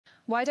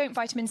Why don't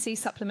vitamin C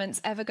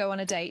supplements ever go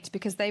on a date?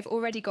 Because they've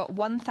already got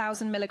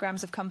 1,000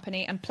 milligrams of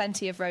company and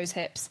plenty of rose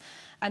hips.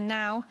 And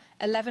now,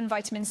 11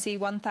 vitamin C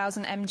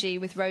 1000 mg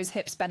with rose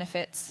hips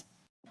benefits.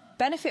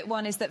 Benefit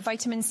 1 is that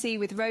vitamin C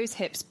with rose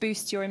hips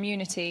boosts your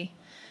immunity.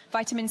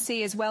 Vitamin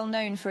C is well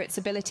known for its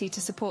ability to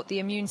support the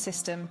immune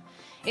system.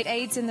 It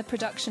aids in the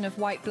production of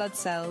white blood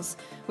cells,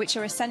 which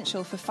are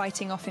essential for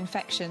fighting off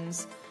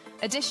infections.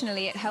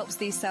 Additionally, it helps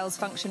these cells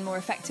function more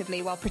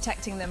effectively while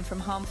protecting them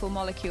from harmful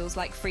molecules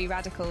like free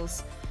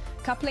radicals.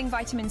 Coupling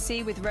vitamin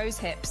C with rose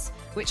hips,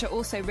 which are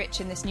also rich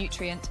in this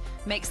nutrient,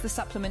 makes the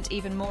supplement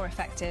even more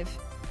effective.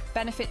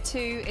 Benefit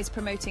 2 is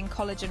promoting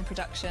collagen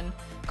production.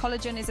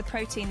 Collagen is a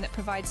protein that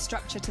provides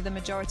structure to the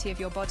majority of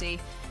your body,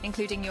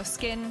 including your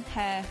skin,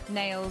 hair,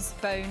 nails,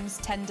 bones,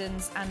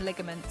 tendons, and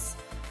ligaments.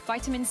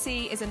 Vitamin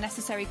C is a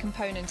necessary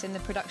component in the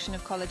production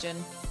of collagen.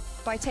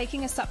 By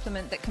taking a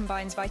supplement that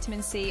combines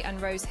vitamin C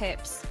and rose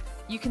hips,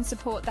 you can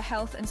support the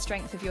health and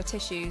strength of your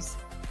tissues.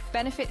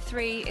 Benefit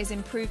 3 is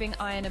improving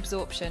iron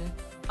absorption.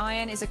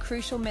 Iron is a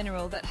crucial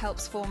mineral that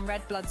helps form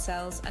red blood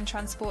cells and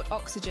transport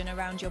oxygen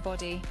around your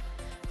body.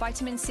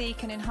 Vitamin C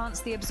can enhance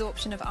the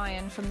absorption of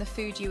iron from the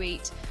food you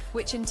eat,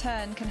 which in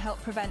turn can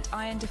help prevent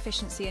iron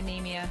deficiency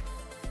anemia.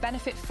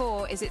 Benefit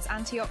 4 is its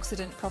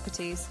antioxidant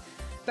properties.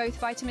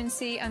 Both vitamin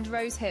C and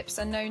rose hips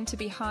are known to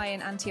be high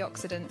in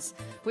antioxidants,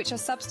 which are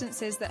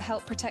substances that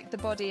help protect the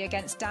body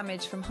against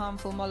damage from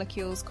harmful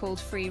molecules called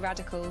free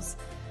radicals.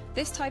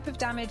 This type of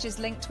damage is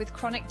linked with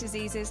chronic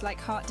diseases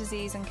like heart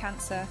disease and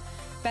cancer.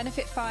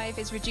 Benefit 5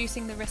 is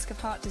reducing the risk of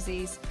heart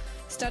disease.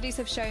 Studies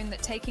have shown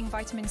that taking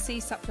vitamin C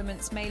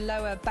supplements may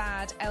lower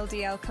bad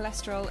LDL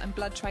cholesterol and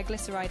blood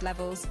triglyceride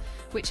levels,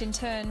 which in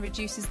turn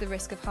reduces the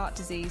risk of heart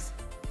disease.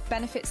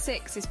 Benefit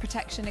 6 is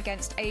protection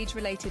against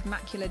age-related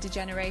macular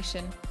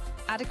degeneration.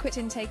 Adequate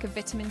intake of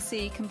vitamin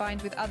C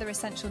combined with other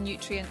essential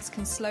nutrients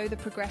can slow the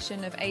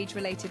progression of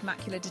age-related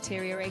macular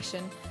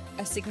deterioration,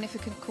 a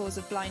significant cause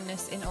of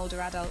blindness in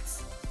older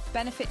adults.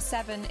 Benefit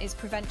 7 is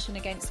prevention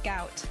against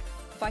gout.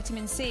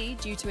 Vitamin C,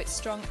 due to its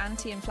strong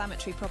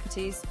anti-inflammatory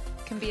properties,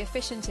 can be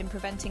efficient in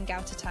preventing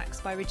gout attacks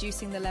by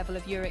reducing the level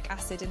of uric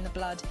acid in the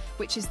blood,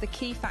 which is the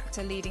key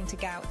factor leading to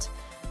gout.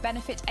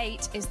 Benefit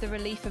 8 is the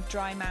relief of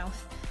dry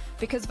mouth.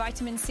 Because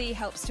vitamin C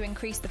helps to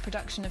increase the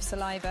production of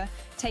saliva,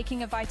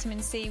 taking a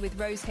vitamin C with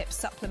rose hips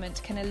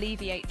supplement can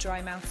alleviate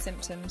dry mouth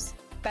symptoms.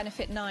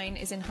 Benefit 9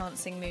 is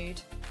enhancing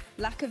mood.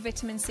 Lack of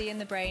vitamin C in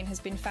the brain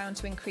has been found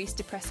to increase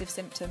depressive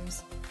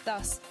symptoms.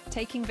 Thus,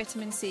 taking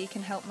vitamin C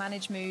can help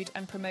manage mood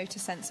and promote a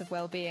sense of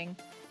well-being.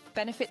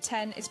 Benefit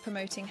 10 is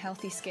promoting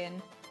healthy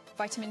skin.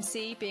 Vitamin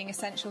C, being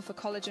essential for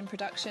collagen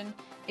production,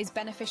 is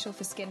beneficial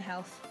for skin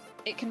health.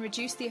 It can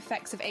reduce the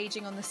effects of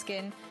aging on the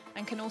skin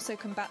and can also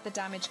combat the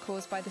damage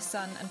caused by the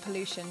sun and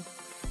pollution.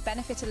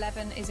 Benefit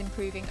 11 is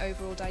improving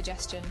overall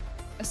digestion.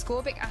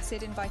 Ascorbic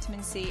acid in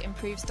vitamin C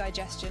improves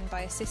digestion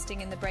by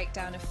assisting in the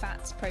breakdown of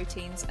fats,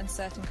 proteins, and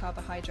certain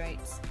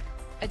carbohydrates.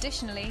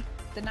 Additionally,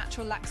 the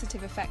natural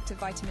laxative effect of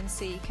vitamin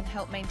C can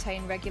help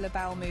maintain regular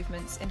bowel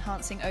movements,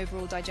 enhancing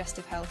overall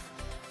digestive health.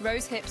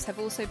 Rose hips have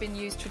also been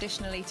used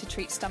traditionally to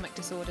treat stomach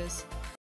disorders.